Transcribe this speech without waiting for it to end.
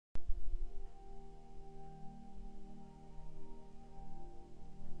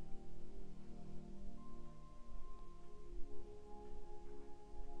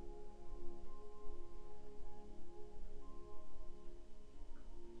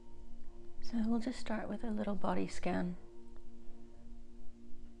So we'll just start with a little body scan.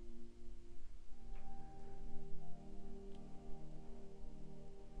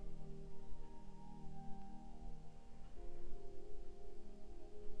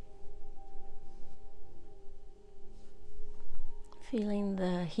 Feeling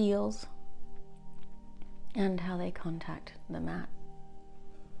the heels and how they contact the mat.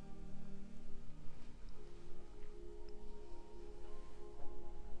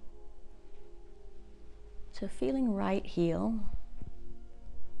 So feeling right heel,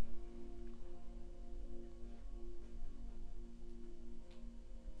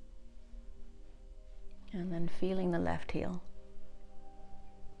 and then feeling the left heel.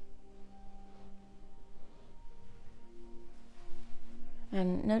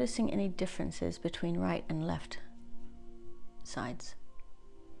 And noticing any differences between right and left sides.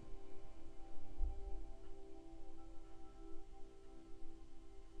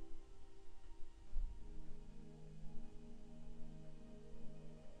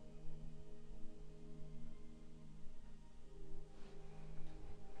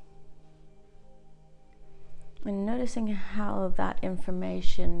 And noticing how that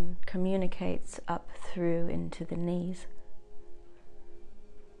information communicates up through into the knees.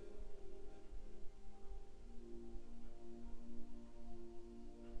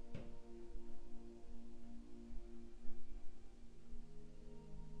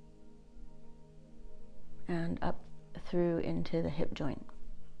 And up through into the hip joint.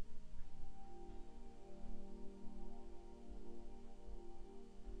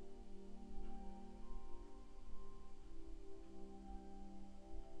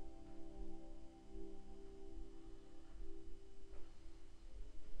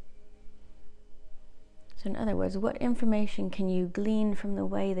 So in other words, what information can you glean from the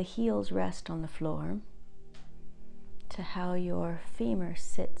way the heels rest on the floor to how your femur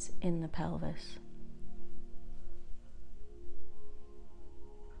sits in the pelvis?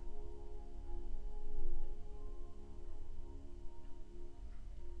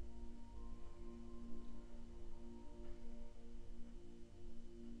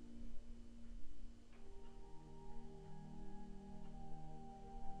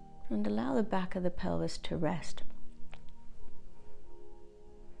 And allow the back of the pelvis to rest.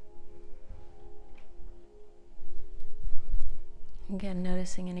 Again,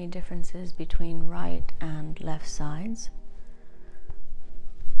 noticing any differences between right and left sides.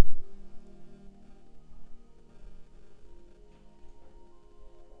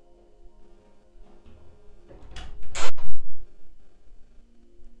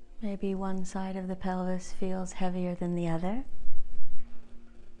 Maybe one side of the pelvis feels heavier than the other.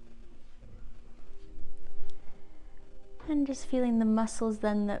 And just feeling the muscles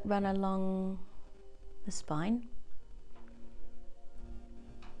then that run along the spine.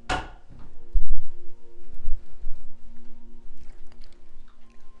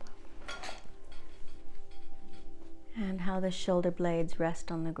 And how the shoulder blades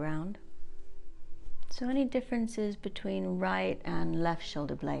rest on the ground. So any differences between right and left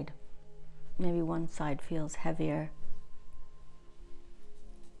shoulder blade? Maybe one side feels heavier.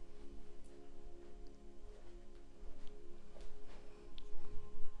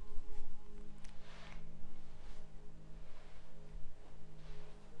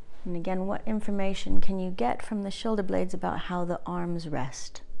 And again, what information can you get from the shoulder blades about how the arms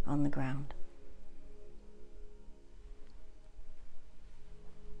rest on the ground?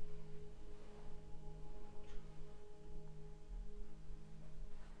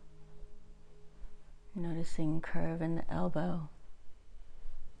 Noticing curve in the elbow,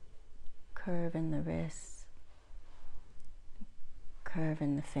 curve in the wrists, curve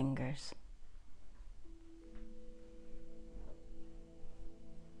in the fingers.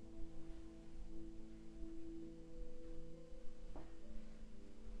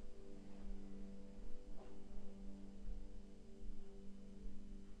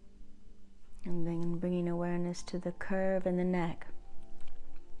 And then bringing awareness to the curve in the neck.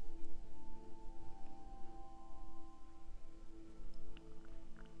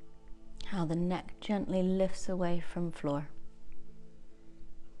 How the neck gently lifts away from floor.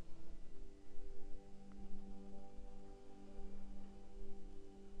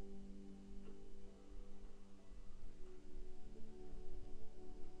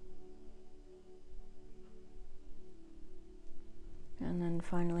 And then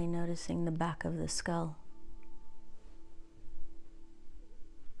finally noticing the back of the skull.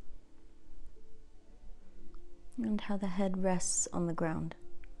 And how the head rests on the ground.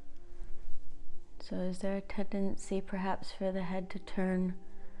 So is there a tendency perhaps for the head to turn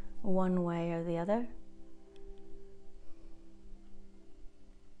one way or the other?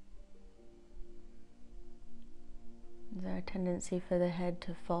 a tendency for the head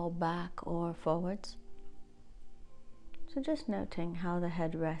to fall back or forwards. So just noting how the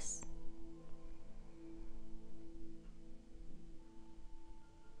head rests.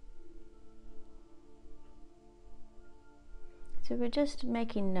 So we're just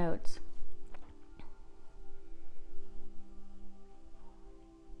making notes.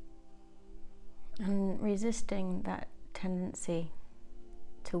 And resisting that tendency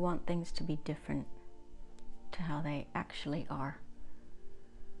to want things to be different to how they actually are.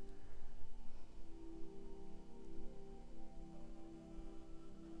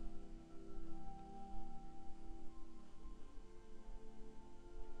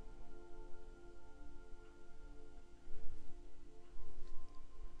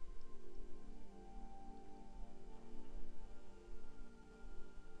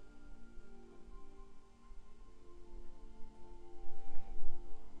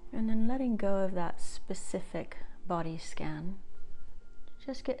 And then letting go of that specific body scan,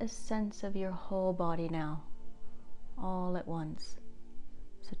 just get a sense of your whole body now, all at once.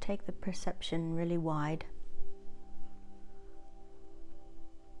 So take the perception really wide.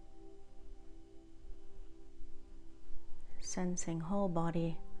 Sensing whole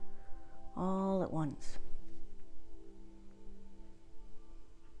body all at once.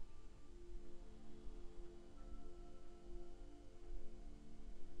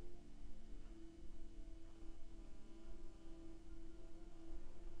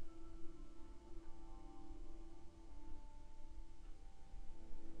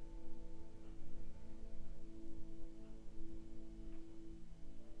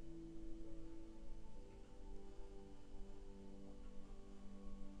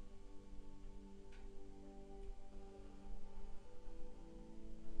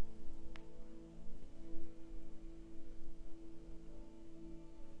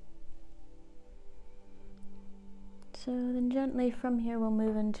 So then gently from here we'll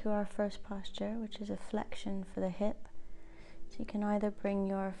move into our first posture, which is a flexion for the hip. So you can either bring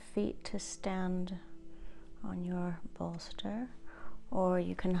your feet to stand on your bolster, or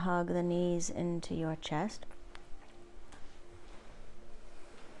you can hug the knees into your chest.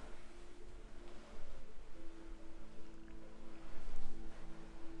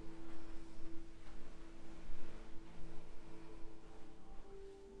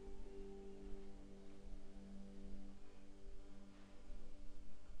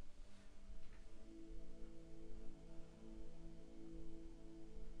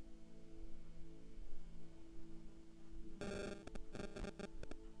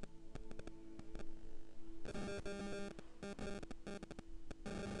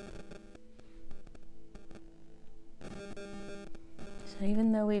 So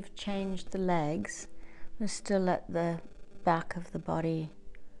even though we've changed the legs, we'll still let the back of the body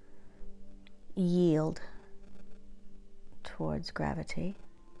yield towards gravity.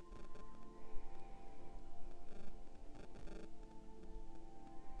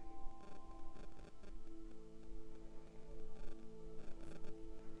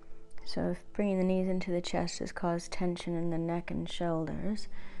 So if bringing the knees into the chest has caused tension in the neck and shoulders,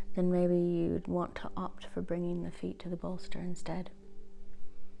 then maybe you'd want to opt for bringing the feet to the bolster instead.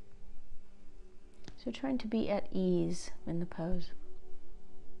 So trying to be at ease in the pose.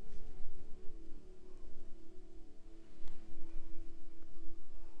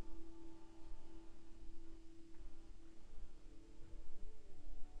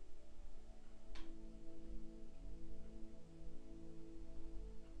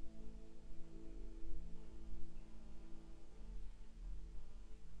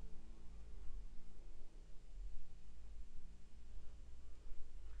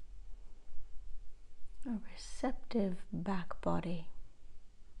 A receptive back body.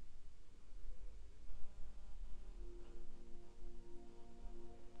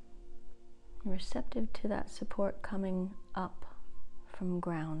 Receptive to that support coming up from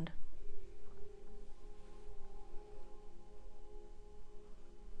ground.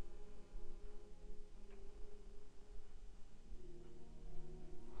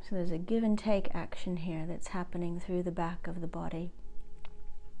 So there's a give and take action here that's happening through the back of the body.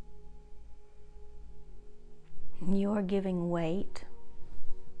 You're giving weight,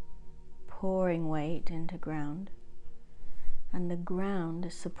 pouring weight into ground, and the ground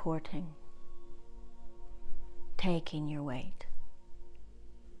is supporting, taking your weight.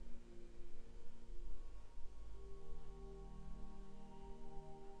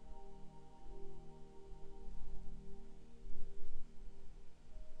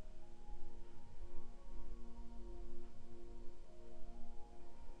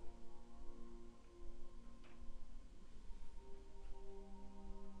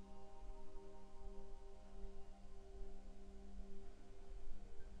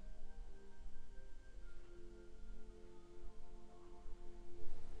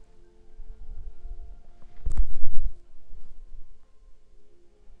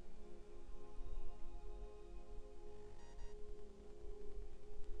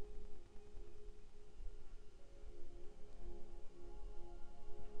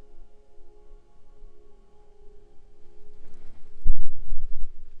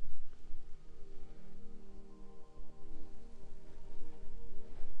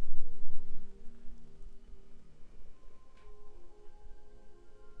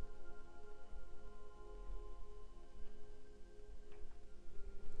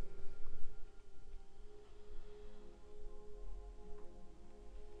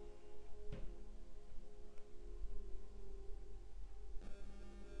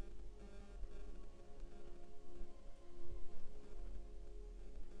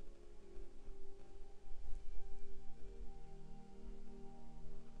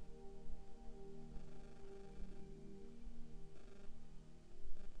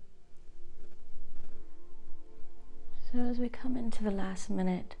 as we come into the last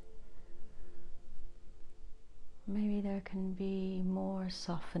minute, maybe there can be more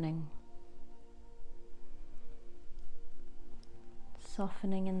softening.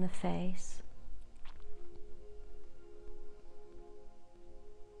 Softening in the face.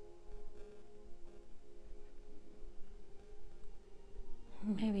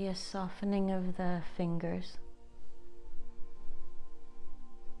 Maybe a softening of the fingers.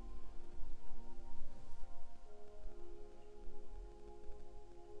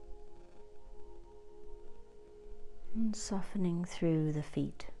 And softening through the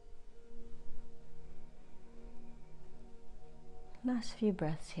feet. Last few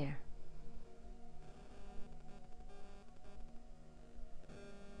breaths here.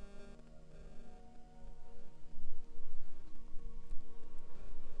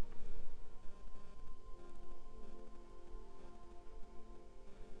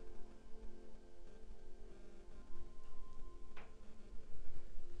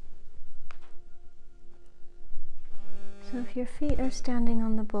 So if your feet are standing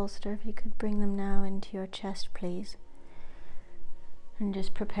on the bolster, if you could bring them now into your chest, please. And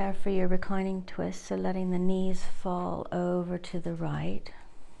just prepare for your reclining twist, so letting the knees fall over to the right.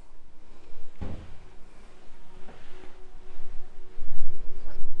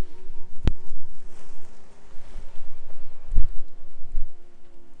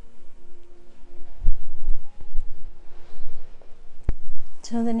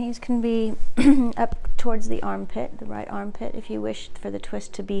 So the knees can be up towards the armpit, the right armpit, if you wish for the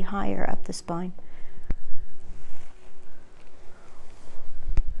twist to be higher up the spine.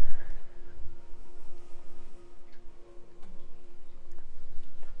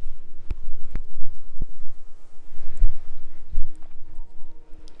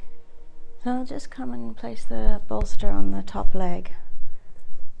 So I'll just come and place the bolster on the top leg.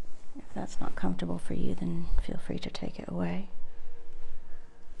 If that's not comfortable for you, then feel free to take it away.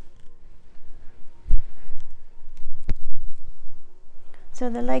 So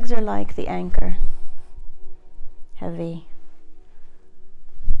the legs are like the anchor, heavy,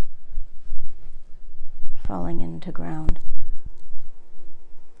 falling into ground.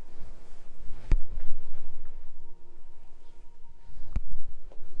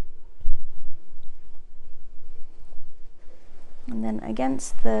 And then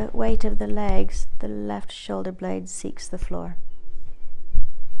against the weight of the legs, the left shoulder blade seeks the floor.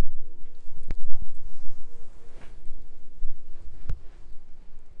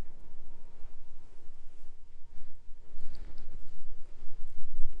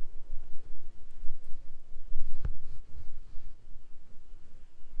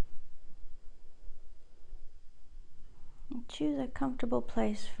 And choose a comfortable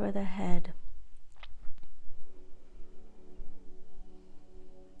place for the head.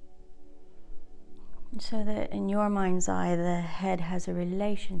 So that in your mind's eye, the head has a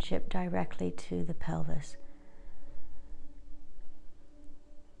relationship directly to the pelvis.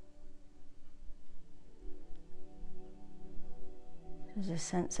 There's a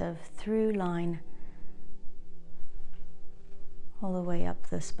sense of through line all the way up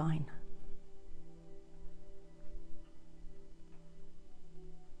the spine.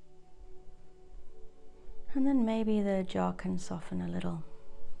 And then maybe the jaw can soften a little.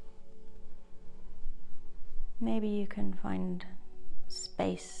 Maybe you can find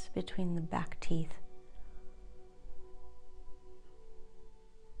space between the back teeth.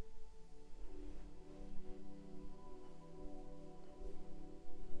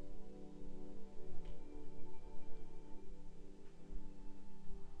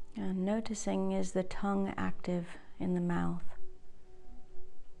 And noticing, is the tongue active in the mouth?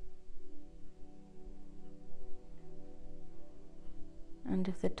 And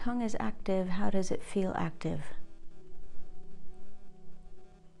if the tongue is active, how does it feel active?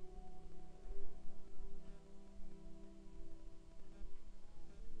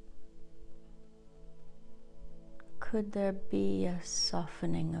 Could there be a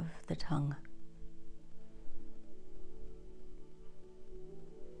softening of the tongue?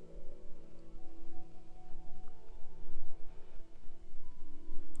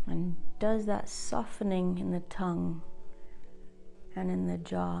 And does that softening in the tongue and in the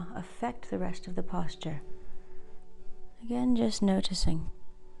jaw affect the rest of the posture? Again, just noticing.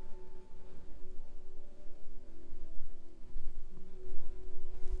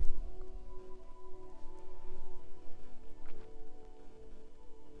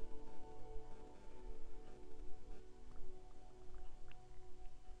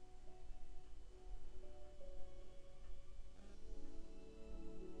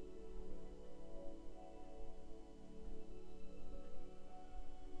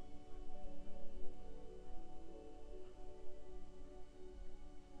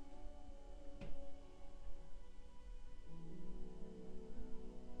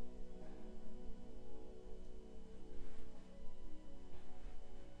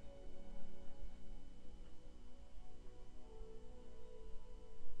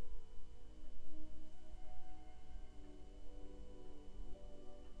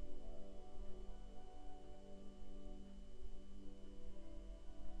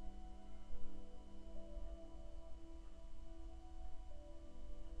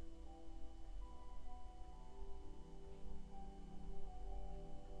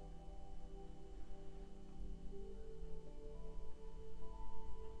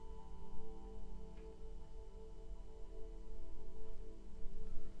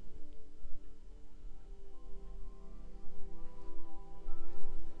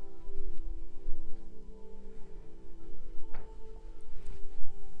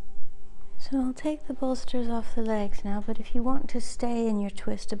 So I'll take the bolsters off the legs now, but if you want to stay in your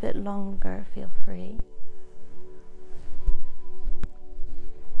twist a bit longer, feel free.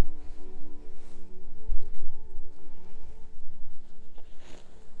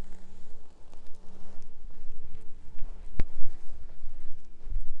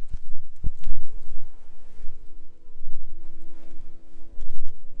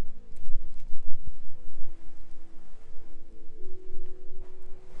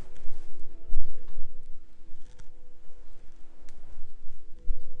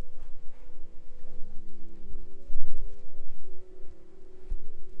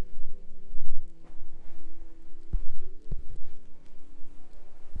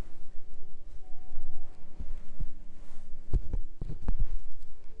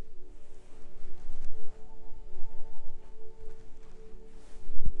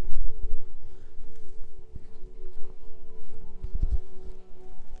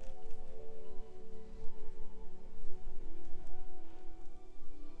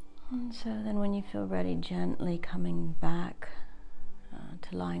 And so then when you feel ready, gently coming back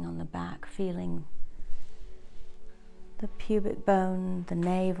to lying on the back, feeling the pubic bone, the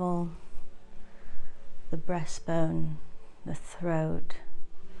navel, the breastbone, the throat,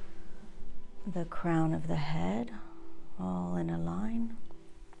 the crown of the head, all in a line.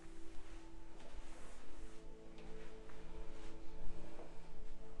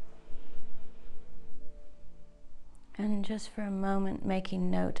 And just for a moment, making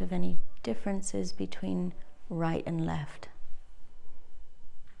note of any differences between right and left.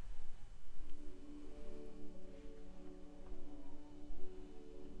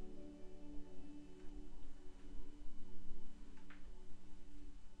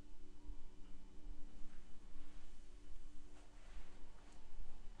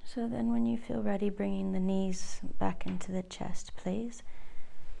 So then when you feel ready, bringing the knees back into the chest, please.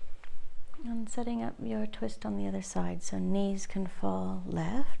 And setting up your twist on the other side, so knees can fall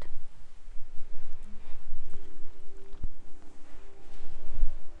left.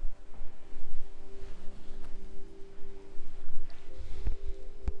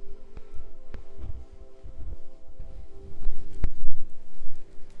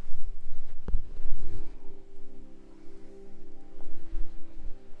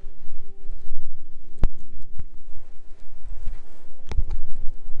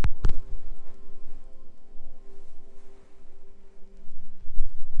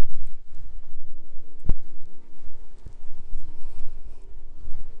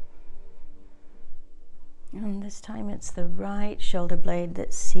 And this time it's the right shoulder blade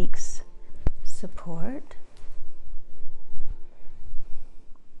that seeks support.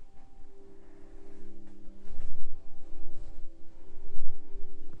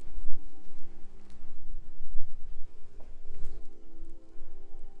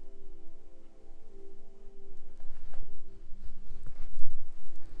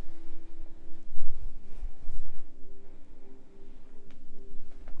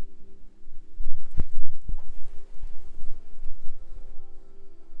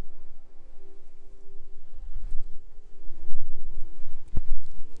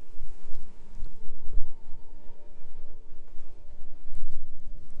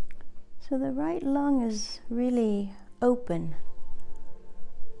 So the right lung is really open.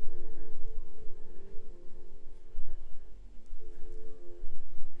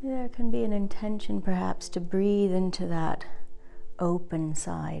 There can be an intention perhaps to breathe into that open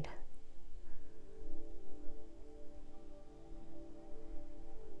side.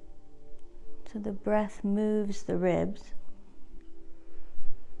 So the breath moves the ribs,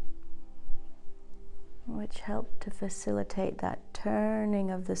 which help to facilitate that turning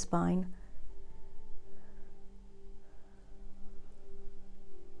of the spine.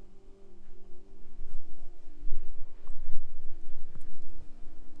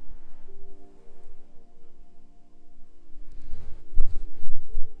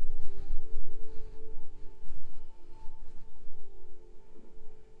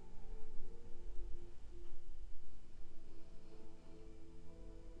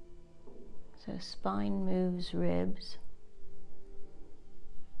 So spine moves ribs.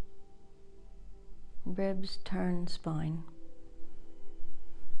 Ribs turn spine.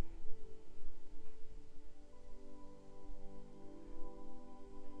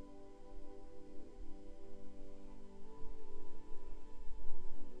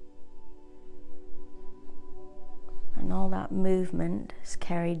 And all that movement is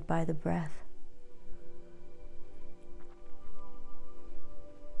carried by the breath.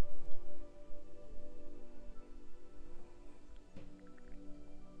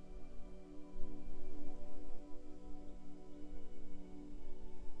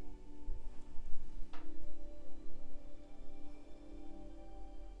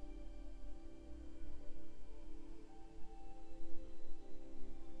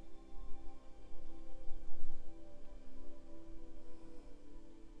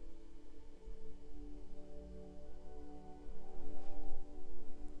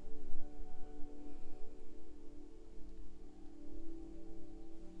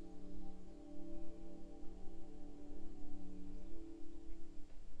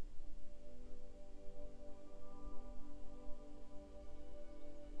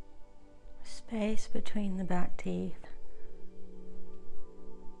 Space between the back teeth.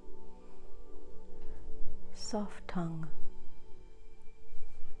 Soft tongue.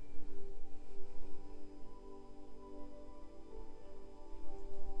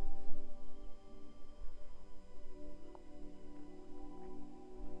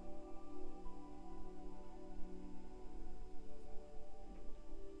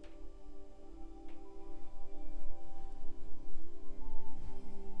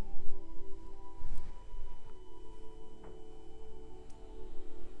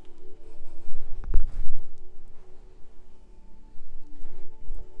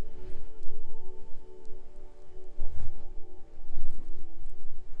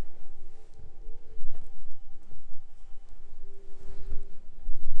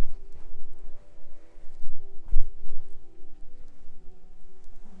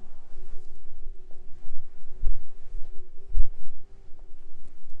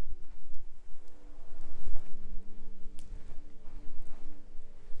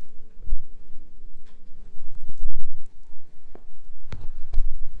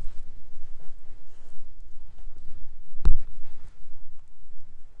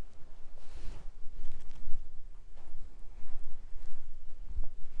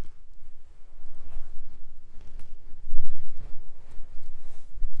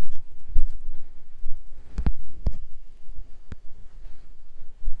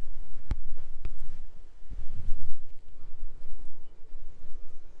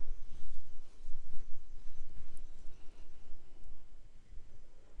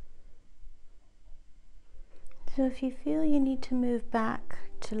 So if you feel you need to move back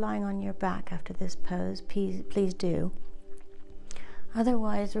to lying on your back after this pose, please do.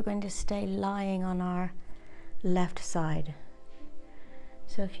 Otherwise, we're going to stay lying on our left side.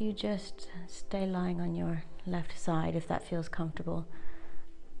 So if you just stay lying on your left side, if that feels comfortable.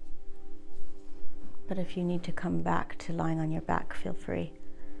 But if you need to come back to lying on your back, feel free.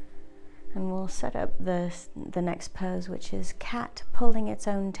 And we'll set up the next pose, which is cat pulling its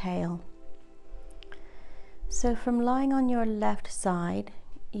own tail. So from lying on your left side,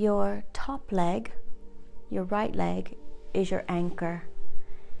 your top leg, your right leg, is your anchor.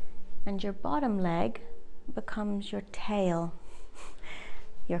 And your bottom leg becomes your tail,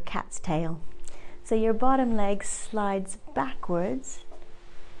 your cat's tail. So your bottom leg slides backwards.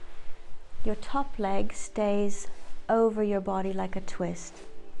 Your top leg stays over your body like a twist.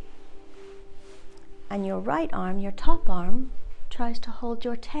 And your right arm, your top arm, tries to hold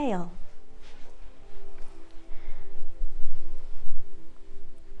your tail.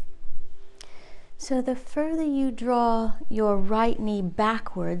 So the further you draw your right knee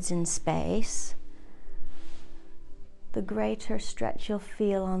backwards in space, the greater stretch you'll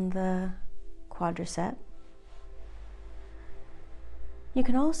feel on the quadricep. You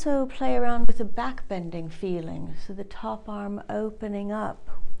can also play around with a back bending feeling, so the top arm opening up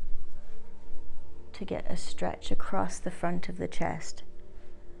to get a stretch across the front of the chest.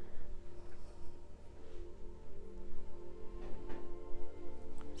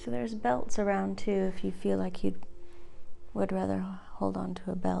 So there's belts around too. If you feel like you would rather hold on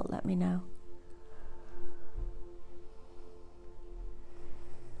to a belt, let me know.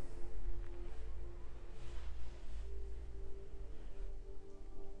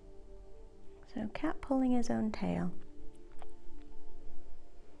 So cat pulling his own tail.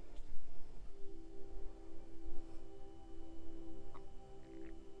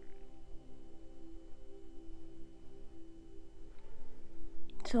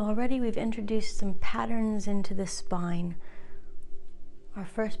 So already we've introduced some patterns into the spine. Our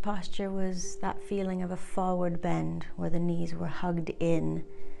first posture was that feeling of a forward bend where the knees were hugged in.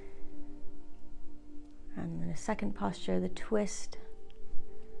 And then the second posture, the twist.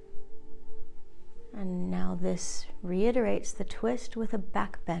 And now this reiterates the twist with a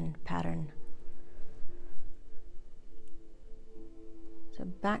back bend pattern. So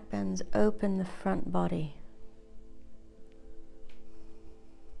back bends open the front body.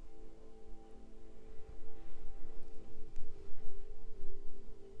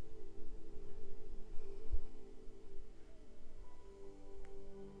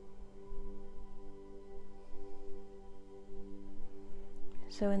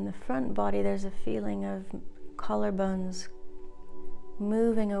 So in the front body, there's a feeling of collarbones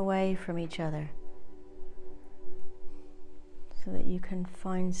moving away from each other so that you can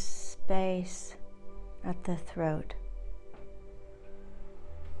find space at the throat.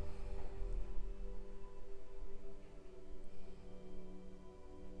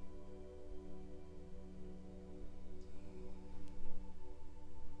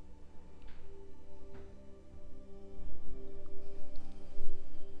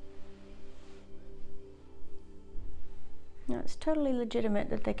 Now, it's totally legitimate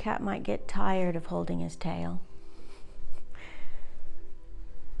that the cat might get tired of holding his tail.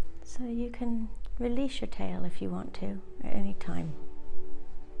 So you can release your tail if you want to at any time.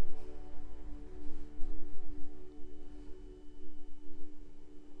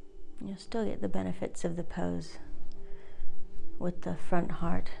 You'll still get the benefits of the pose with the front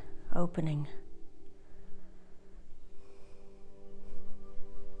heart opening.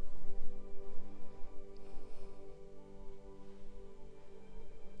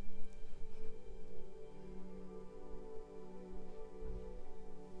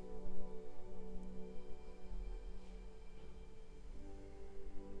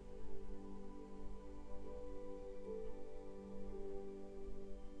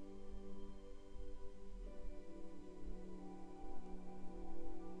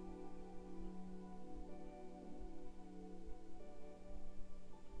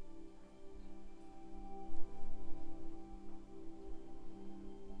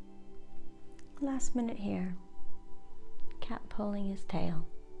 Last minute here, cat pulling his tail.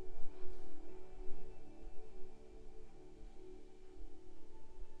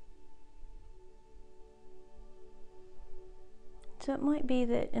 So it might be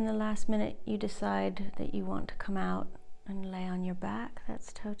that in the last minute you decide that you want to come out and lay on your back.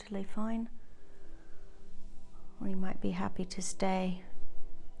 That's totally fine. Or you might be happy to stay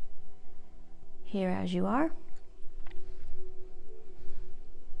here as you are.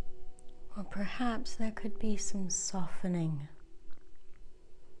 Or perhaps there could be some softening,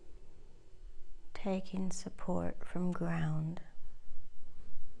 taking support from ground.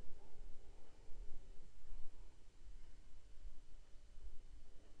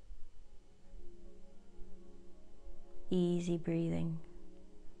 Easy breathing.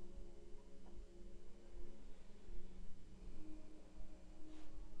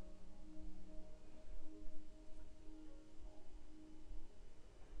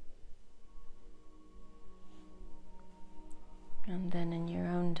 And then in your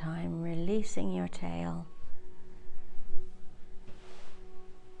own time, releasing your tail.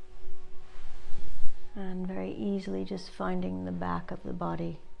 And very easily just finding the back of the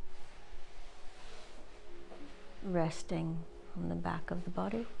body, resting on the back of the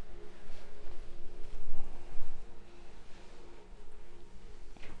body.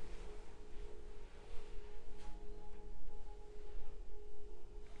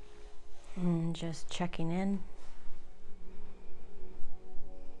 And just checking in.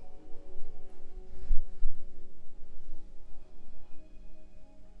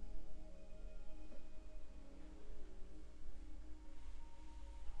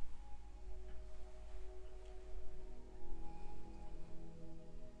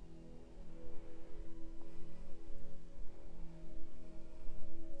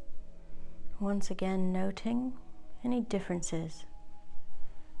 Once again, noting any differences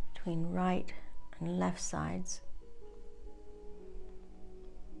between right and left sides.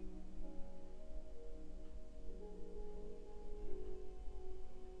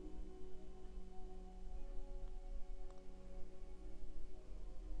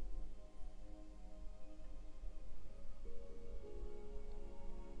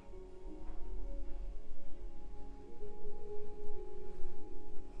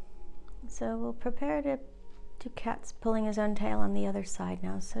 So we'll prepare to do cat's pulling his own tail on the other side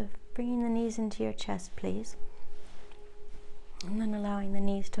now. So bringing the knees into your chest, please. And then allowing the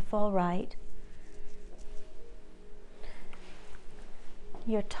knees to fall right.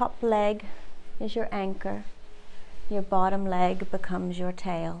 Your top leg is your anchor. Your bottom leg becomes your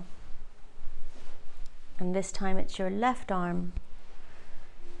tail. And this time it's your left arm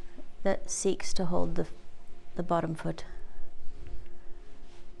that seeks to hold the bottom foot.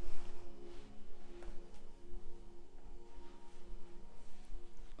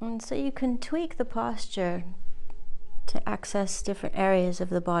 And so you can tweak the posture to access different areas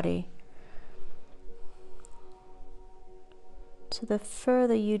of the body. So the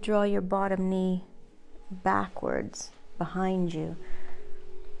further you draw your bottom knee backwards behind you,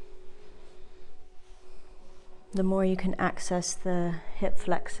 the more you can access the hip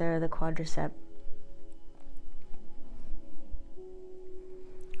flexor, the quadricep.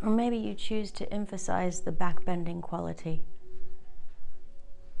 Or maybe you choose to emphasize the back bending quality.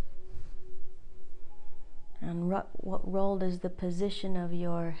 And what role does the position of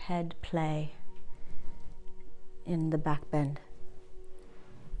your head play in the back bend?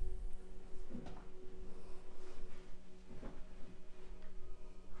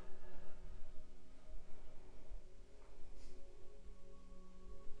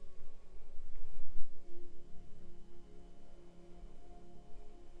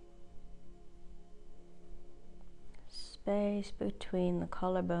 space between the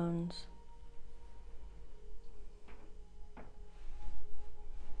collarbones.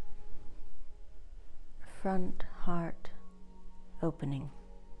 Front heart opening.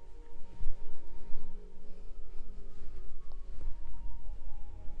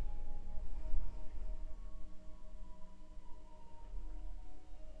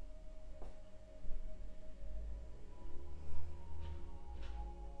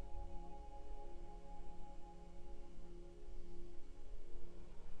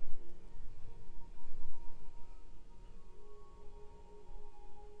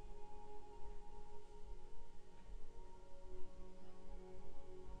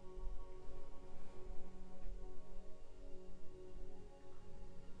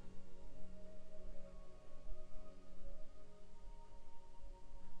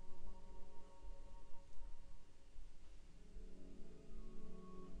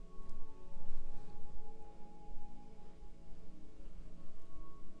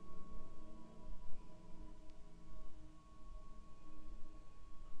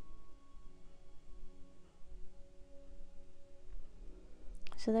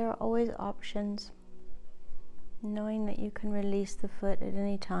 So there are always options, knowing that you can release the foot at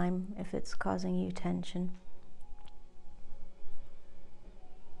any time if it's causing you tension.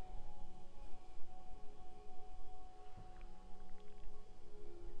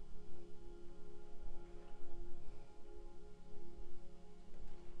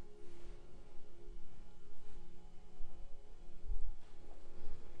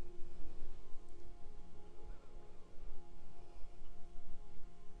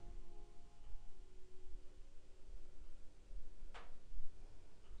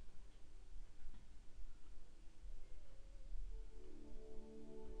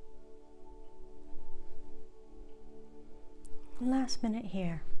 Last minute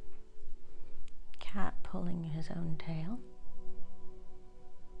here. Cat pulling his own tail.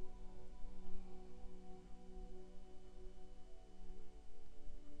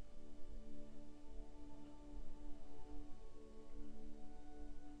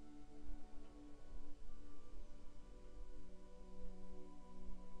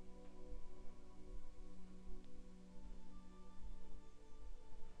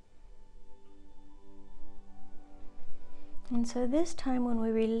 And so this time when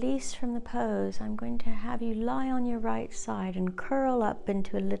we release from the pose, I'm going to have you lie on your right side and curl up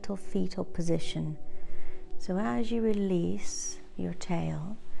into a little fetal position. So as you release your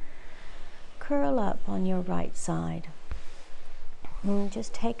tail, curl up on your right side. And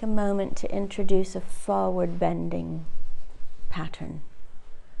just take a moment to introduce a forward bending pattern.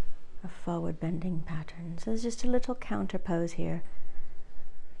 A forward bending pattern. So there's just a little counter pose here.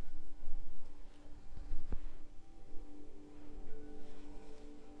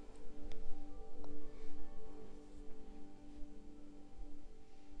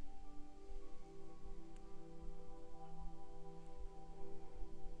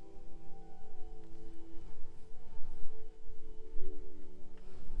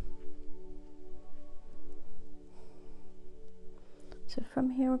 So from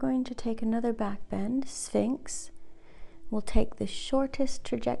here we're going to take another back bend, Sphinx. We'll take the shortest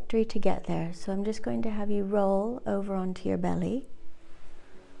trajectory to get there. So I'm just going to have you roll over onto your belly,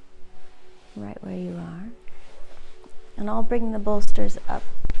 right where you are. And I'll bring the bolsters up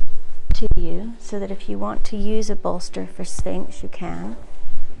to you so that if you want to use a bolster for Sphinx, you can.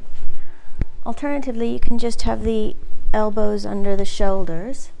 Alternatively, you can just have the elbows under the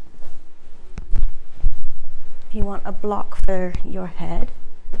shoulders. If you want a block for your head,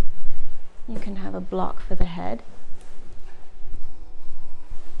 you can have a block for the head.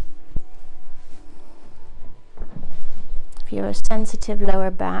 If you have a sensitive lower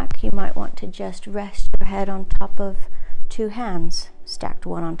back, you might want to just rest your head on top of two hands, stacked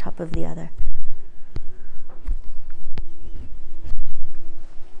one on top of the other.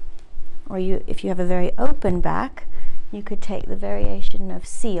 Or if you have a very open back, you could take the variation of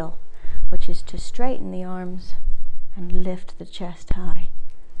seal, which is to straighten the arms and lift the chest high.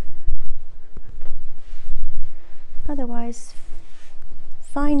 Otherwise,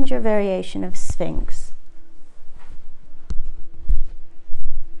 find your variation of Sphinx.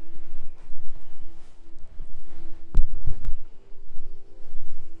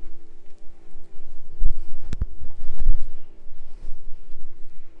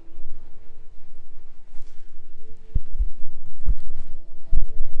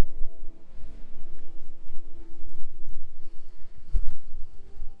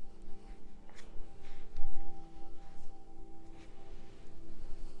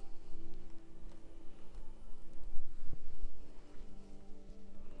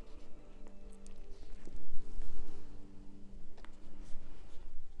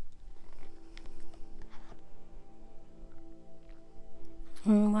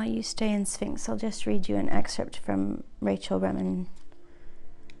 While you stay in Sphinx, I'll just read you an excerpt from Rachel Remen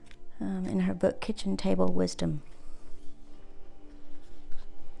in her book Kitchen Table Wisdom.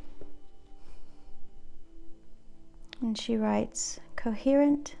 And she writes,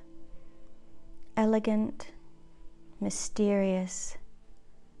 coherent, elegant, mysterious,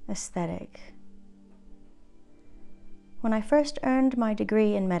 aesthetic. When I first earned my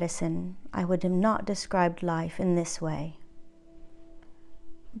degree in medicine, I would have not described life in this way.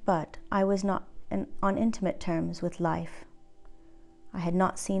 But I was not on intimate terms with life. I had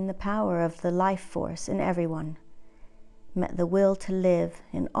not seen the power of the life force in everyone, met the will to live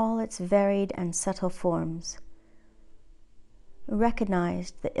in all its varied and subtle forms,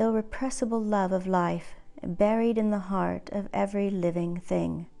 recognized the irrepressible love of life buried in the heart of every living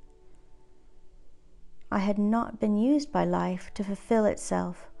thing. I had not been used by life to fulfill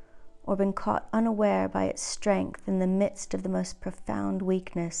itself, or been caught unaware by its strength in the midst of the most profound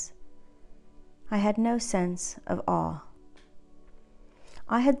weakness. I had no sense of awe.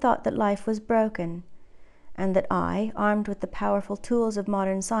 I had thought that life was broken, and that I, armed with the powerful tools of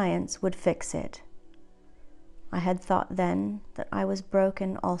modern science, would fix it. I had thought then that I was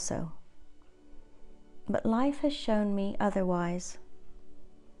broken also. But life has shown me otherwise.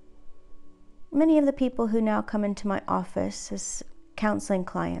 Many of the people who now come into my office as counseling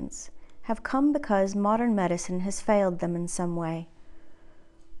clients have come because modern medicine has failed them in some way,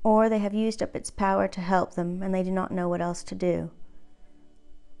 or they have used up its power to help them and they do not know what else to do.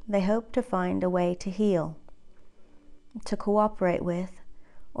 They hope to find a way to heal, to cooperate with,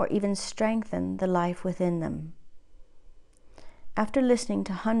 or even strengthen the life within them. After listening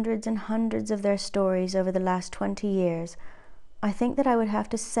to hundreds and hundreds of their stories over the last 20 years, I think that I would have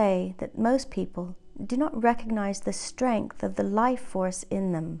to say that most people do not recognize the strength of the life force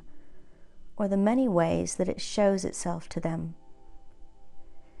in them, or the many ways that it shows itself to them.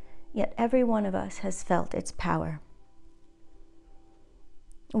 Yet every one of us has felt its power.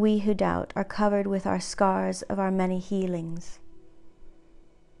 We who doubt are covered with our scars of our many healings.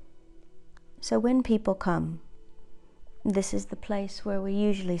 So when people come, this is the place where we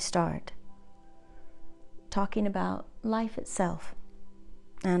usually start, talking about life itself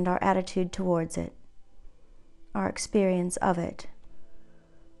and our attitude towards it, our experience of it,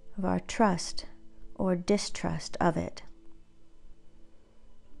 of our trust or distrust of it,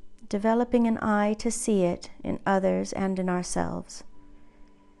 developing an eye to see it in others and in ourselves.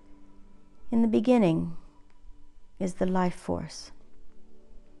 In the beginning is the life force.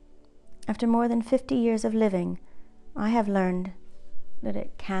 After more than 50 years of living, I have learned that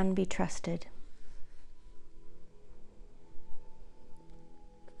it can be trusted.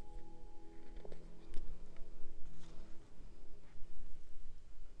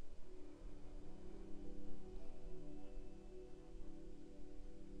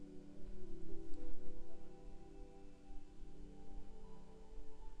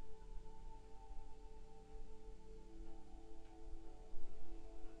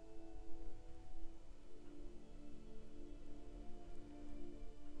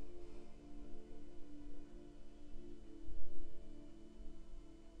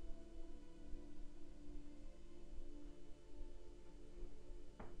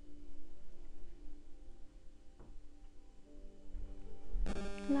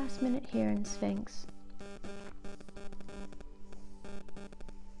 Last minute here in Sphinx.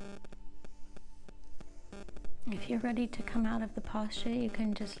 If you're ready to come out of the posture, you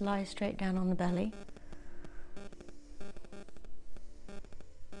can just lie straight down on the belly.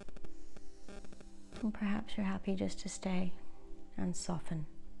 And perhaps you're happy just to stay and soften.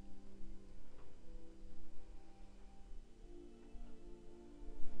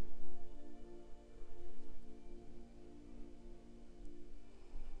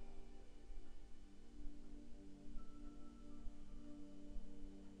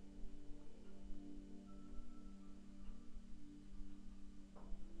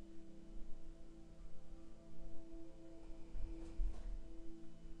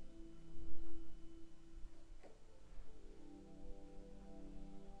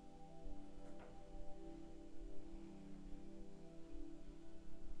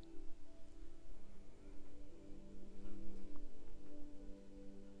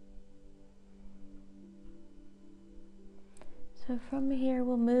 So from here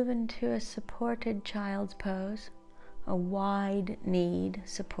we'll move into a supported child's pose, a wide-kneed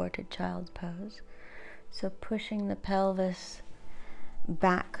supported child's pose. So pushing the pelvis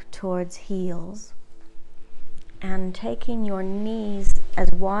back towards heels and taking your knees as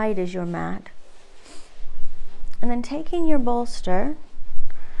wide as your mat, and then taking your bolster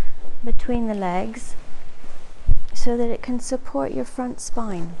between the legs, so that it can support your front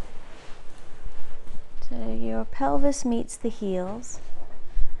spine. So your pelvis meets the heels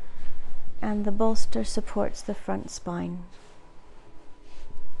and the bolster supports the front spine.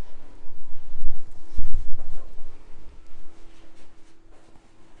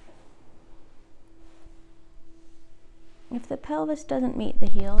 If the pelvis doesn't meet the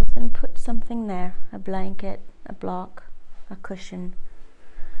heels, then put something there, a blanket, a block, a cushion.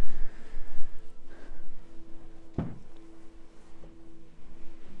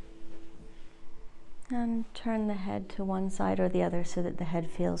 And turn the head to one side or the other so that the head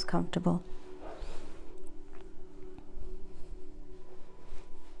feels comfortable.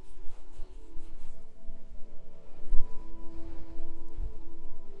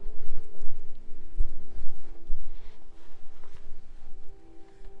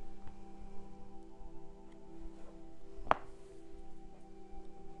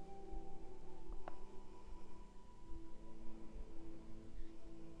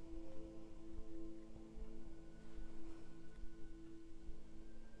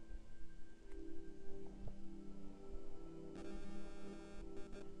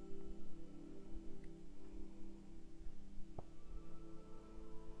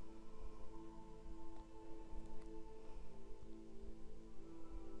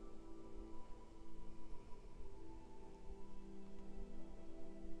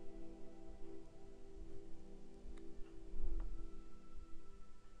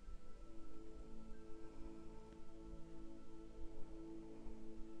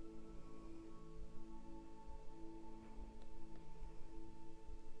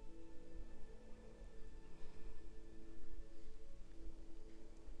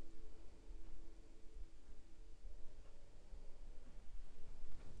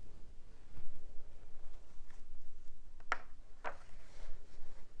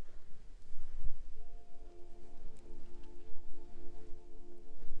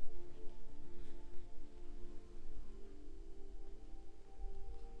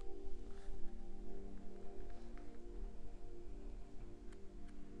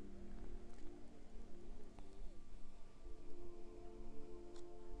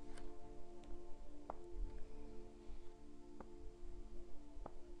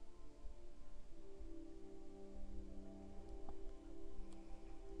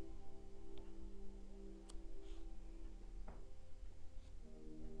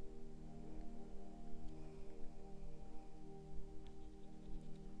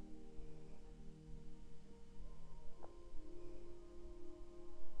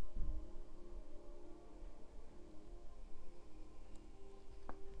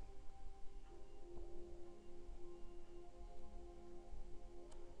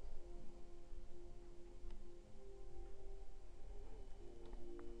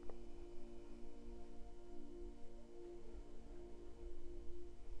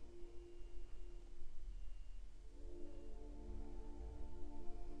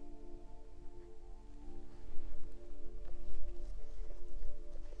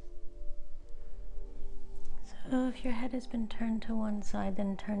 So if your head has been turned to one side,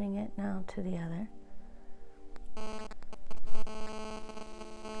 then turning it now to the other.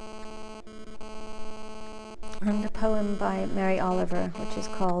 And a poem by Mary Oliver, which is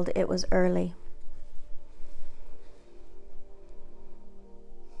called "It Was Early."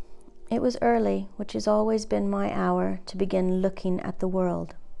 It was early, which has always been my hour to begin looking at the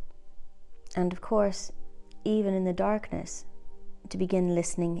world. And of course, even in the darkness, to begin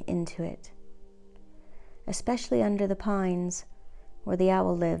listening into it. Especially under the pines, where the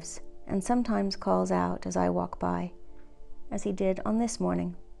owl lives, and sometimes calls out as I walk by, as he did on this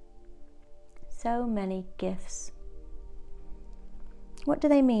morning. So many gifts. What do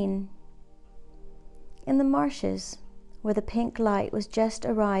they mean? In the marshes, where the pink light was just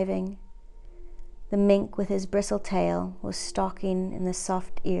arriving, the mink with his bristle tail was stalking in the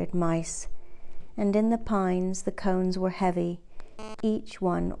soft-eared mice, and in the pines the cones were heavy, each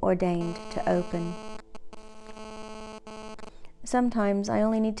one ordained to open. Sometimes I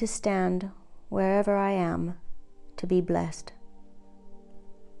only need to stand wherever I am to be blessed.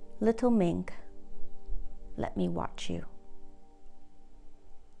 Little mink, let me watch you.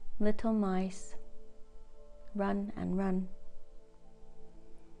 Little mice, run and run.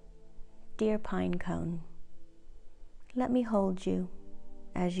 Dear pine cone, let me hold you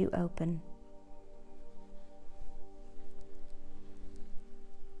as you open.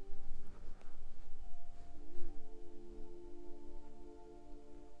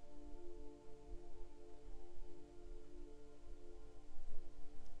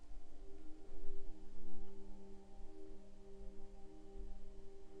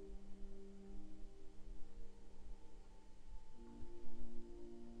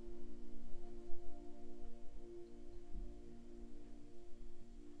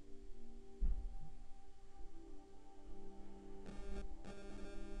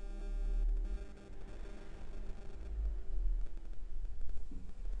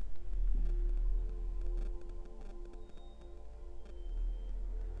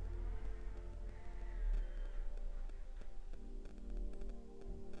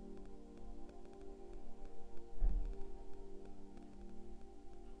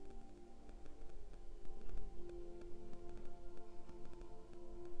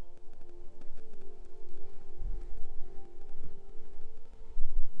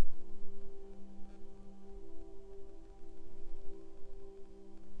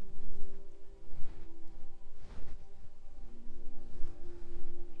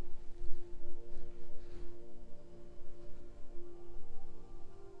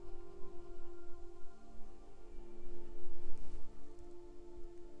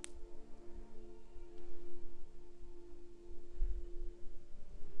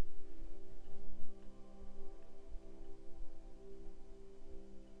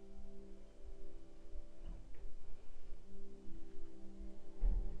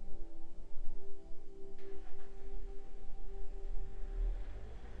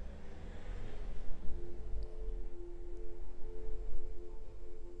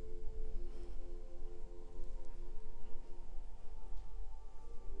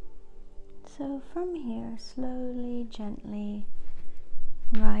 So from here, slowly, gently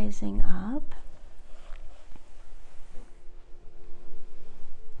rising up.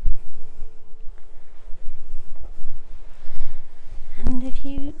 And if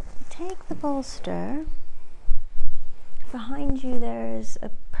you take the bolster, behind you there is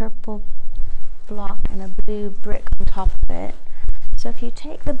a purple block and a blue brick on top of it. So if you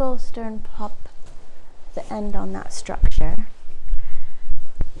take the bolster and pop the end on that structure,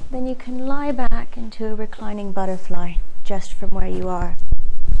 then you can lie back into a reclining butterfly just from where you are.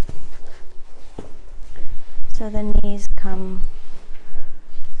 So the knees come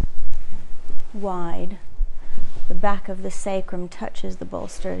wide. The back of the sacrum touches the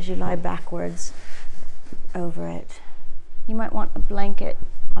bolster as you lie backwards over it. You might want a blanket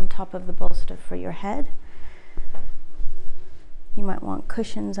on top of the bolster for your head. You might want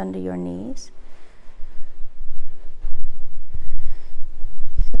cushions under your knees.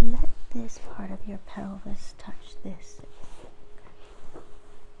 So let this part of your pelvis touch this.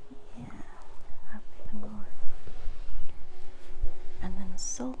 Yeah, up even more. And then the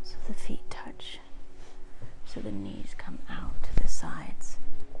soles of the feet touch. So the knees come out to the sides.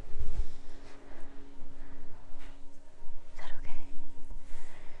 Is that okay?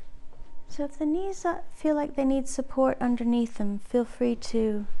 So if the knees feel like they need support underneath them, feel free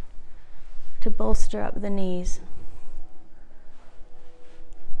to bolster up the knees.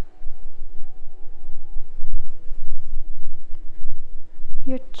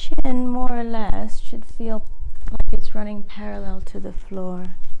 Your chin, more or less, should feel like it's running parallel to the floor.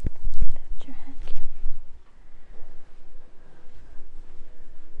 Lift your head, Kim.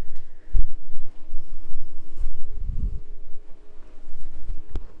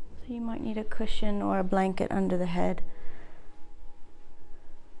 So you might need a cushion or a blanket under the head.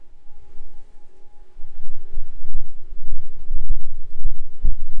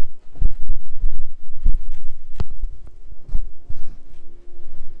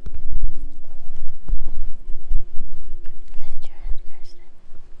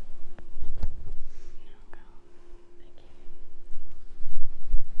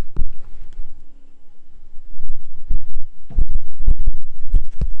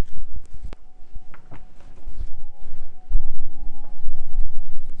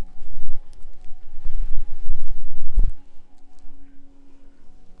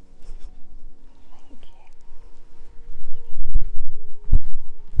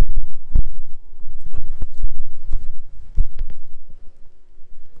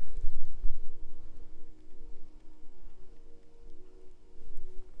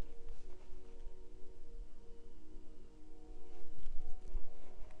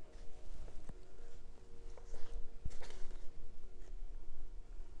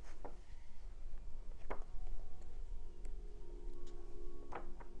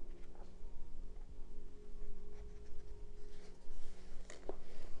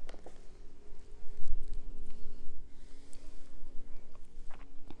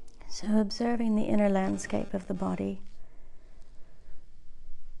 So observing the inner landscape of the body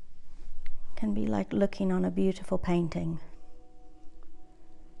can be like looking on a beautiful painting.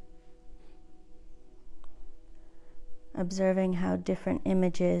 Observing how different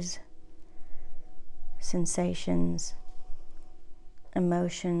images, sensations,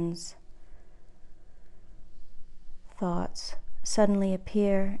 emotions, thoughts suddenly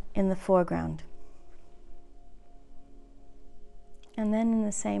appear in the foreground. And then in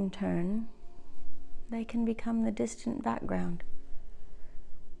the same turn, they can become the distant background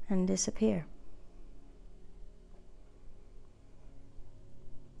and disappear.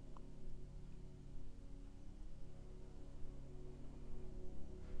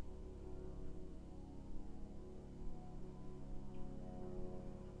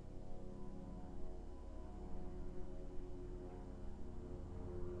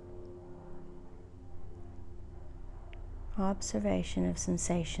 Observation of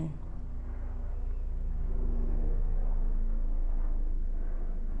sensation.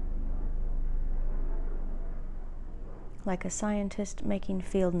 Like a scientist making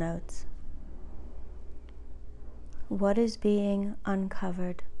field notes. What is being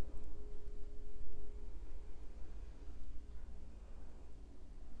uncovered?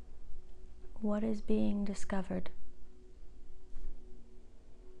 What is being discovered?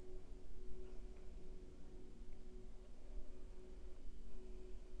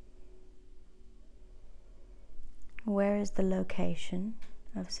 Where is the location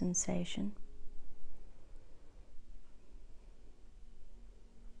of sensation?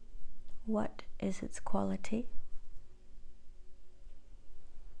 What is its quality?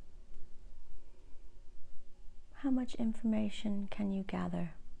 How much information can you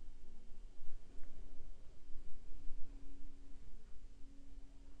gather?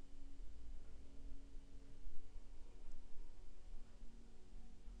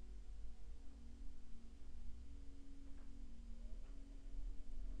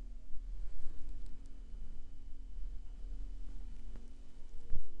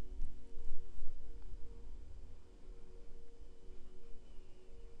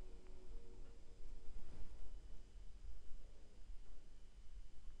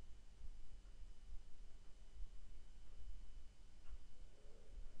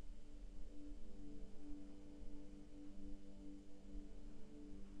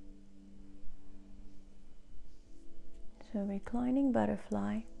 So reclining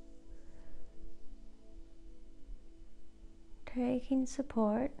butterfly, taking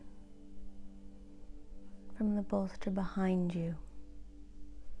support from the bolster behind you.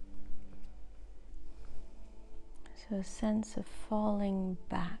 So a sense of falling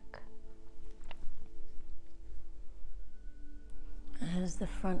back as the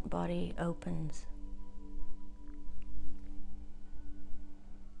front body opens.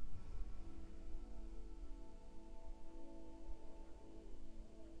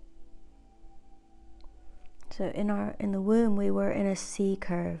 So in the womb we were in a C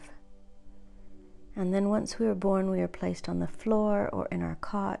curve, and then once we were born we were placed on the floor or in our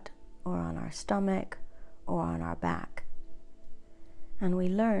cot or on our stomach or on our back, and we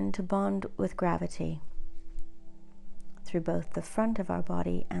learned to bond with gravity through both the front of our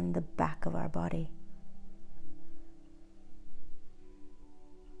body and the back of our body.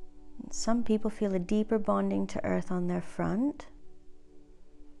 Some people feel a deeper bonding to earth on their front,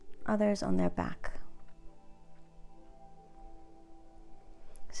 others on their back.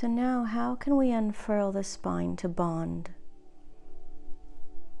 So now, how can we unfurl the spine to bond,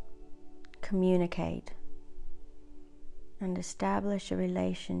 communicate, and establish a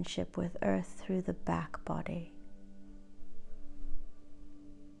relationship with earth through the back body?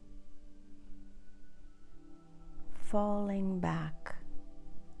 Falling back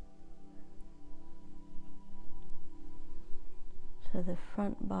so the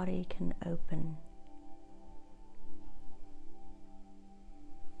front body can open.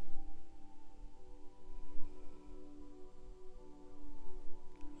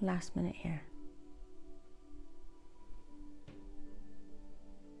 Last minute here.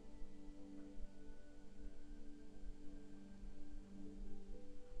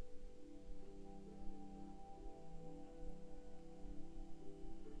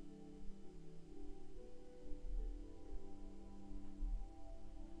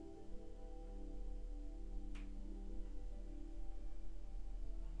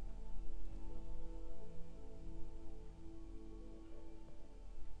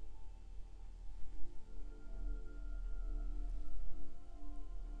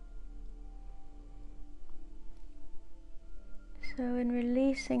 So in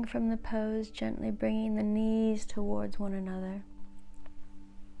releasing from the pose, gently bringing the knees towards one another.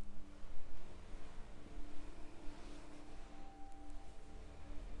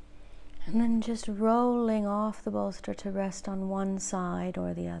 And then just rolling off the bolster to rest on one side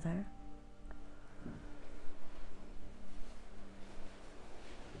or the other.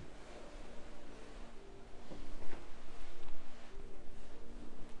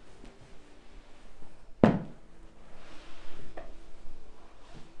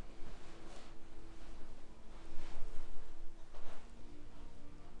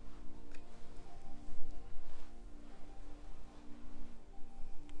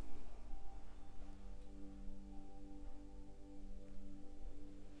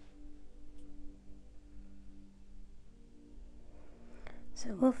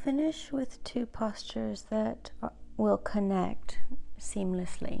 So we'll finish with two postures that will connect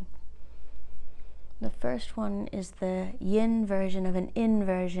seamlessly. The first one is the yin version of an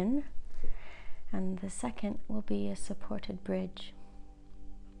inversion, and the second will be a supported bridge.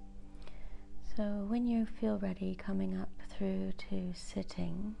 So when you feel ready, coming up through to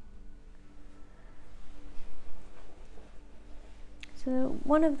sitting. So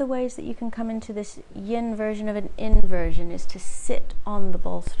one of the ways that you can come into this yin version of an inversion is to sit on the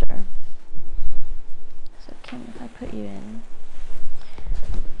bolster. So Kim, if I put you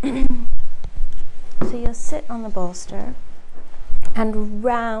in. So you'll sit on the bolster and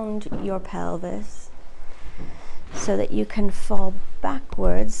round your pelvis so that you can fall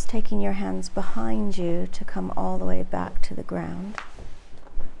backwards, taking your hands behind you to come all the way back to the ground.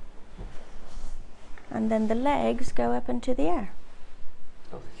 And then the legs go up into the air.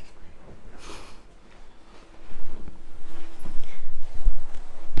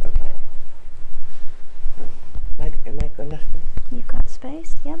 Okay. Am I got enough space? You've got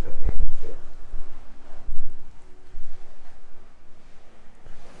space, yep. Okay.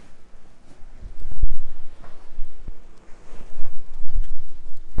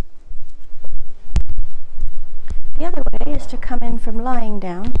 The other way is to come in from lying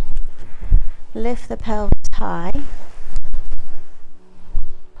down, lift the pelvis high,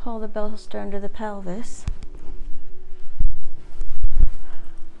 pull the bolster under the pelvis,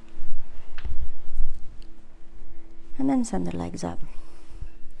 and then send the legs up.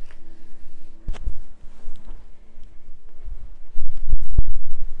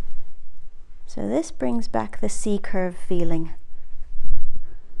 So this brings back the C-curve feeling.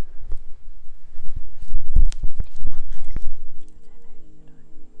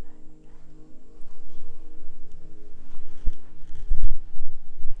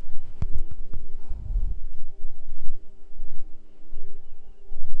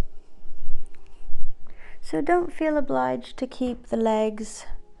 So don't feel obliged to keep the legs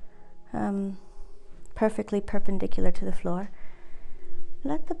perfectly perpendicular to the floor.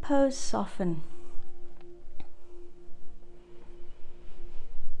 Let the pose soften.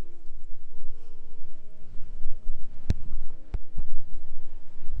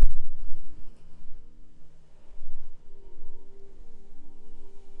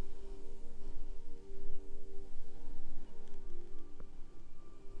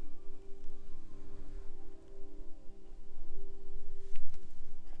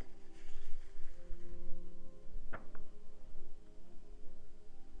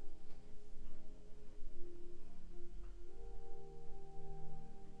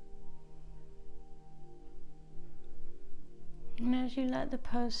 And as you let the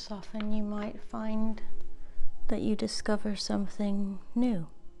pose soften, you might find that you discover something new.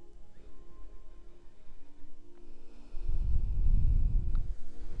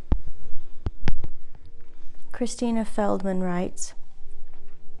 Christina Feldman writes,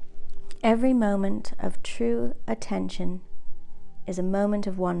 "Every moment of true attention is a moment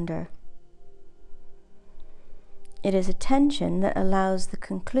of wonder. It is attention that allows the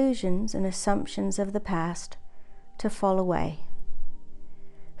conclusions and assumptions of the past to fall away,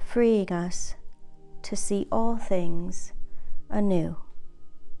 freeing us to see all things anew.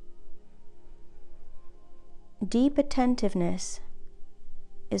 Deep attentiveness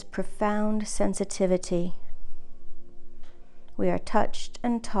is profound sensitivity. We are touched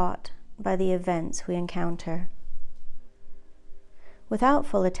and taught by the events we encounter. Without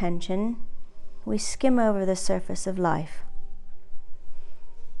full attention, we skim over the surface of life.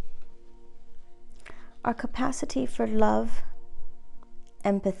 Our capacity for love,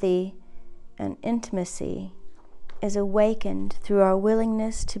 empathy, and intimacy is awakened through our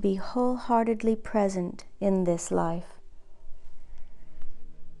willingness to be wholeheartedly present in this life.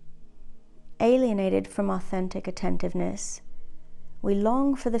 Alienated from authentic attentiveness, we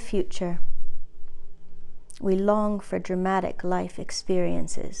long for the future. We long for dramatic life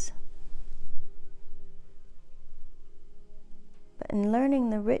experiences. But in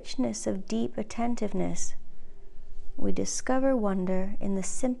learning the richness of deep attentiveness, we discover wonder in the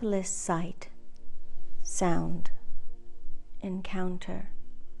simplest sight, sound, encounter,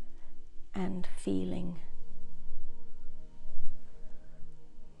 and feeling.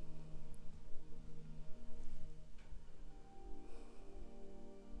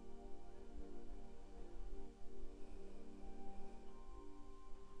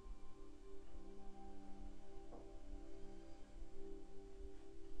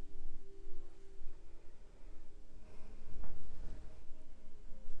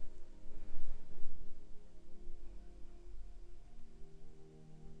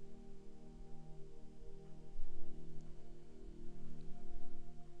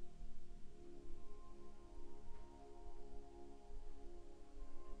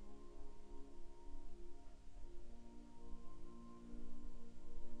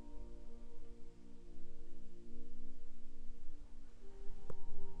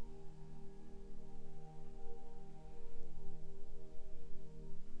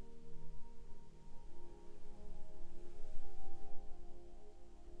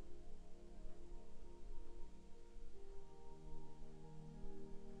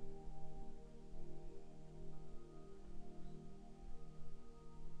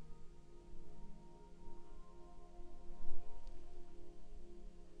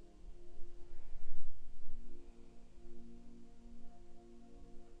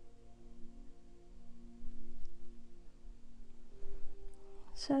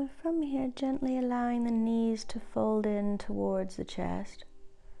 So from here, gently allowing the knees to fold in towards the chest.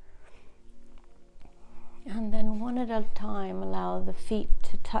 And then one at a time, allow the feet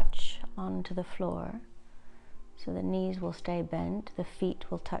to touch onto the floor. So the knees will stay bent, the feet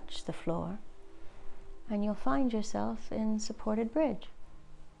will touch the floor. And you'll find yourself in supported bridge.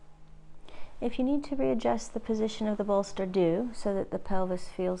 If you need to readjust the position of the bolster, do, so that the pelvis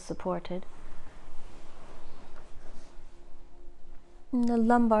feels supported. And the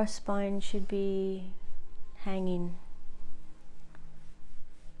lumbar spine should be hanging.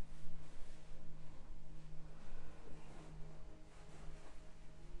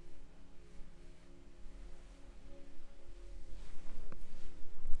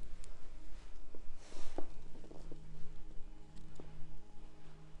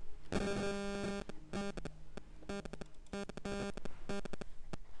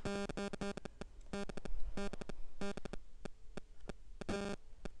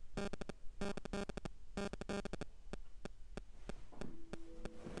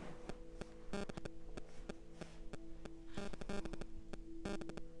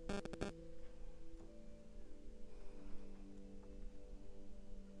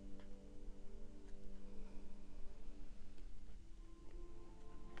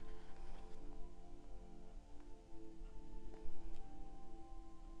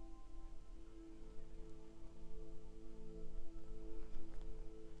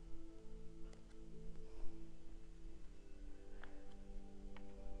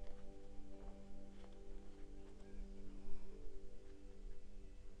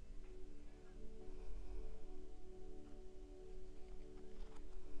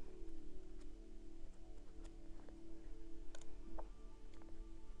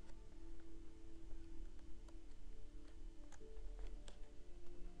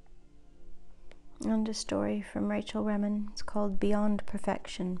 And a story from Rachel Remen. It's called Beyond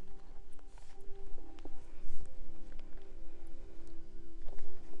Perfection.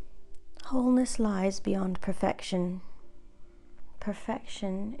 Wholeness lies beyond perfection.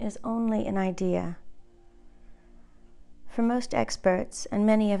 Perfection is only an idea. For most experts, and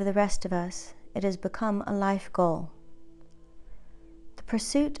many of the rest of us, it has become a life goal. The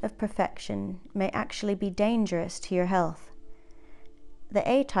pursuit of perfection may actually be dangerous to your health. The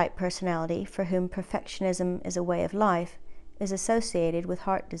A-type personality, for whom perfectionism is a way of life, is associated with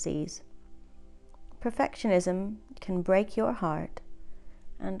heart disease. Perfectionism can break your heart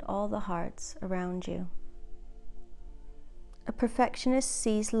and all the hearts around you. A perfectionist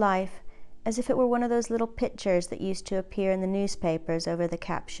sees life as if it were one of those little pictures that used to appear in the newspapers over the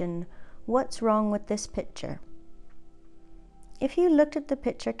caption, "What's wrong with this picture?" If you looked at the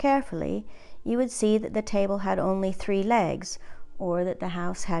picture carefully, you would see that the table had only 3 legs, or that the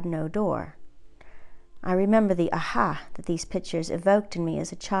house had no door. I remember the aha that these pictures evoked in me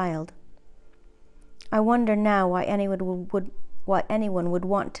as a child. I wonder now why anyone would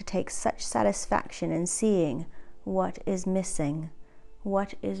want to take such satisfaction in seeing what is missing,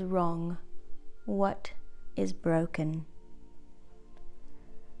 what is wrong, what is broken.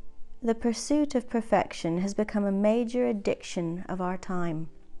 The pursuit of perfection has become a major addiction of our time.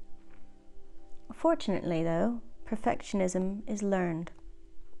 Fortunately, though, perfectionism is learned.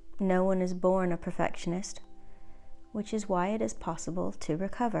 No one is born a perfectionist, which is why it is possible to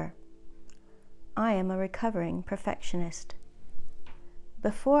recover. I am a recovering perfectionist.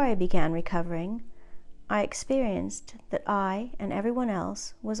 Before I began recovering, I experienced that I and everyone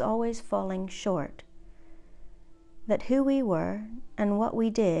else was always falling short, that who we were and what we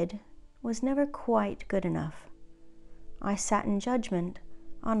did was never quite good enough. I sat in judgment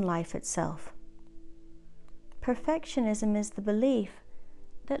on life itself. Perfectionism is the belief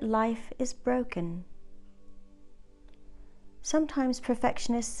that life is broken. Sometimes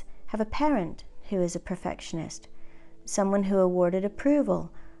perfectionists have a parent who is a perfectionist, someone who awarded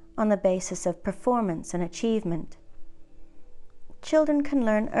approval on the basis of performance and achievement. Children can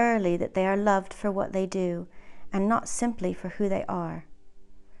learn early that they are loved for what they do and not simply for who they are.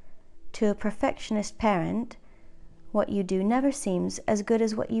 To a perfectionist parent, what you do never seems as good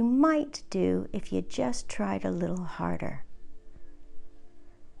as what you might do if you just tried a little harder.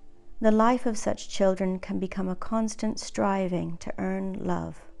 The life of such children can become a constant striving to earn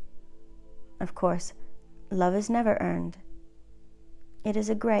love. Of course, love is never earned. It is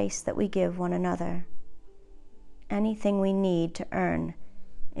a grace that we give one another. Anything we need to earn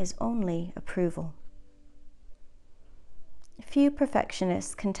is only approval. Few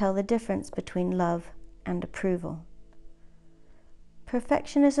perfectionists can tell the difference between love and approval.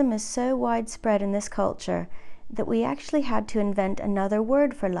 Perfectionism is so widespread in this culture that we actually had to invent another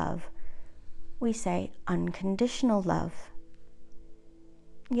word for love. We say unconditional love.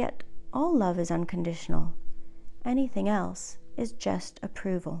 Yet all love is unconditional. Anything else is just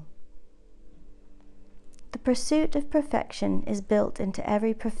approval. The pursuit of perfection is built into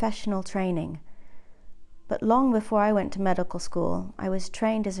every professional training. But long before I went to medical school, I was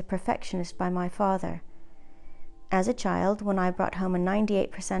trained as a perfectionist by my father. As a child, when I brought home a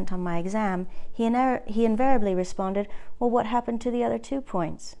 98% on my exam, he invariably responded, "Well, what happened to the other 2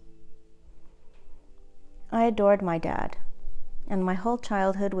 points?" I adored my dad, and my whole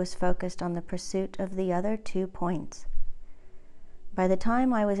childhood was focused on the pursuit of the other 2 points. By the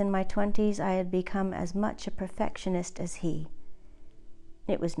time I was in my 20s, I had become as much a perfectionist as he.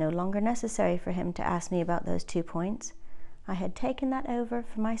 It was no longer necessary for him to ask me about those 2 points. I had taken that over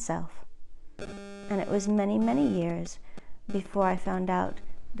for myself. And it was many, many years before I found out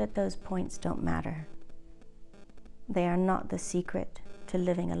that those points don't matter. They are not the secret to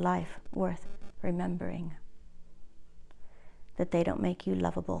living a life worth remembering. That they don't make you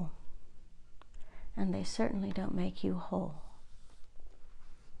lovable. And they certainly don't make you whole.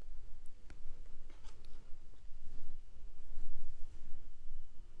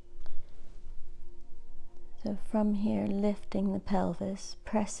 So from here, lifting the pelvis,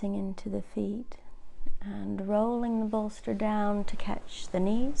 pressing into the feet, and rolling the bolster down to catch the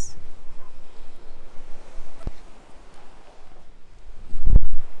knees.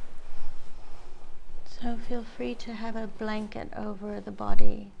 So feel free to have a blanket over the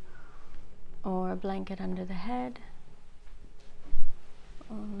body or a blanket under the head.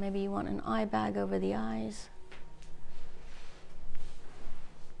 Or maybe you want an eye bag over the eyes.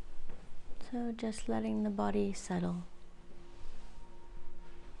 So just letting the body settle.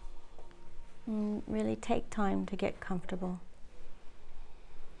 And really take time to get comfortable.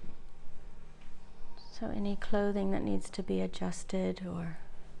 So any clothing that needs to be adjusted or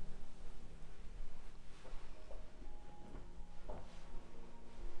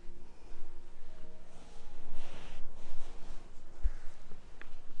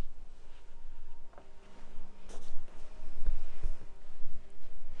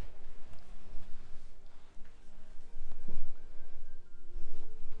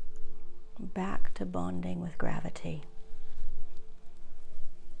to bonding with gravity.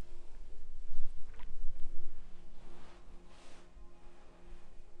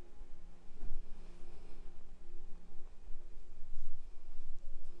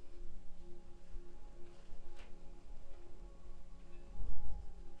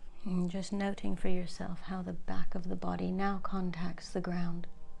 And just noting for yourself how the back of the body now contacts the ground.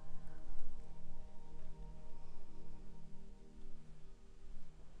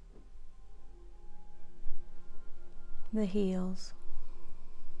 The heels.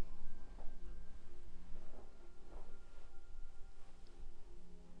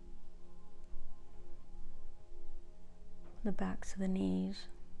 The backs of the knees,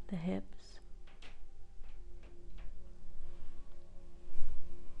 the hips.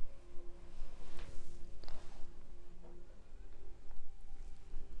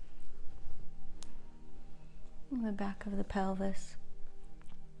 The back of the pelvis.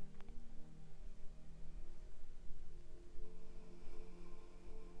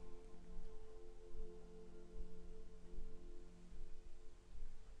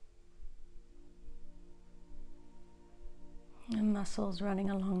 And muscles running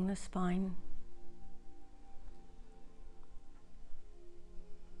along the spine.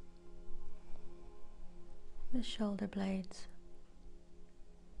 The shoulder blades.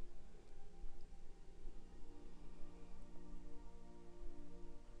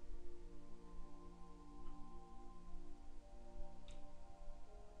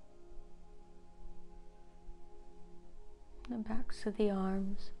 The backs of the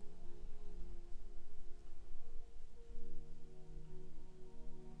arms.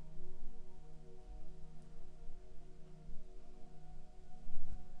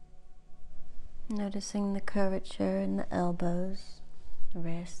 Noticing the curvature in the elbows,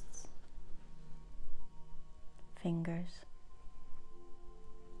 wrists, fingers.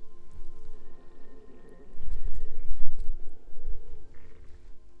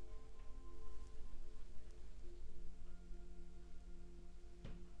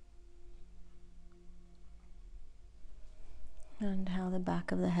 And how the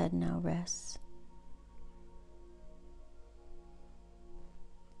back of the head now rests.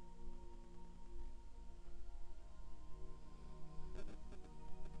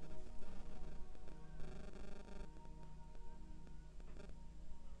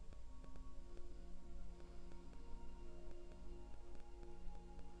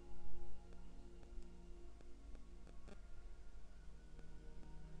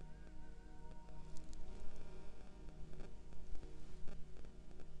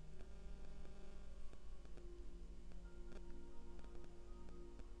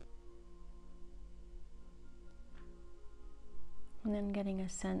 And then getting a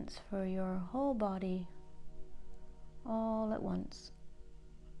sense for your whole body all at once.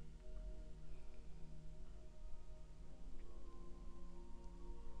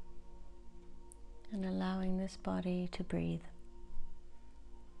 And allowing this body to breathe.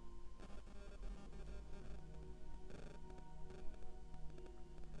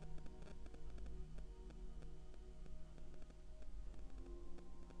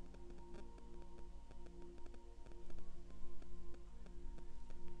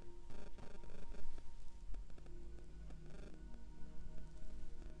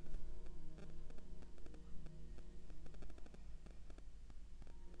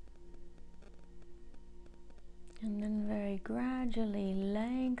 And then very gradually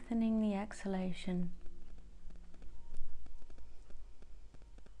lengthening the exhalation.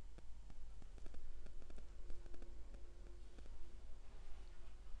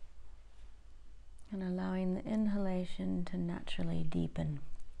 And allowing the inhalation to naturally deepen.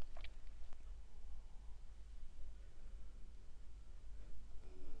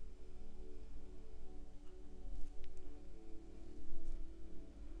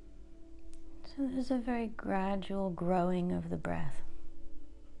 So there's a very gradual growing of the breath,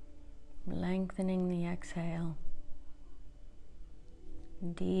 lengthening the exhale,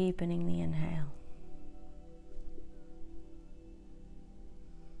 deepening the inhale.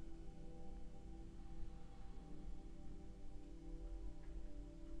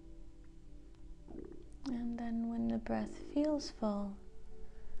 And then when the breath feels full,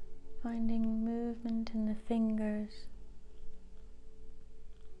 finding movement in the fingers,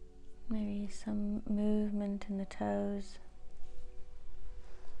 maybe some movement in the toes.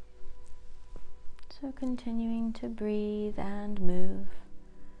 So continuing to breathe and move.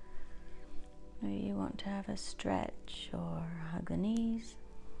 Maybe you want to have a stretch or hug the knees.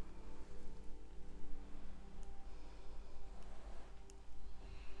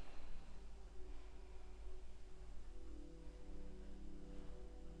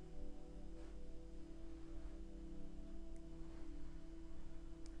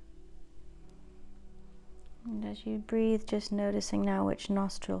 as you breathe, just noticing now which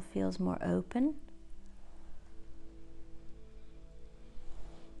nostril feels more open.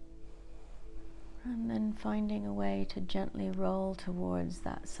 And then finding a way to gently roll towards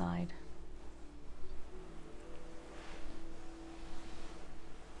that side.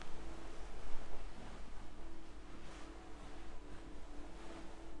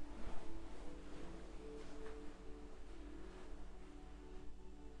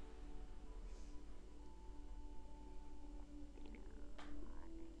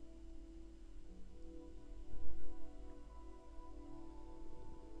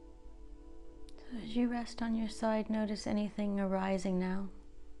 As you rest on your side, notice anything arising now.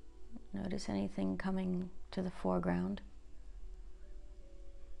 Notice anything coming to the foreground.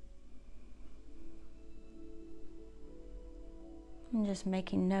 And just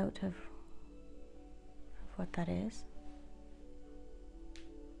making note of what that is.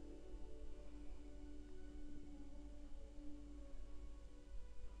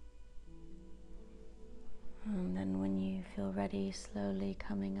 And then when you feel ready, slowly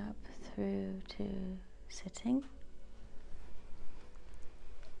coming up through to sitting.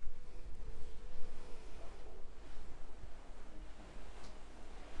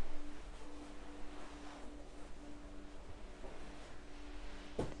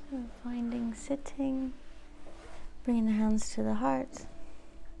 So finding sitting, bringing the hands to the heart.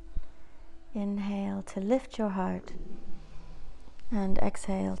 Inhale to lift your heart, and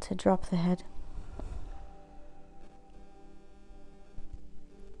exhale to drop the head.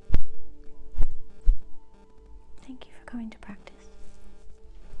 Thank you for coming to practice.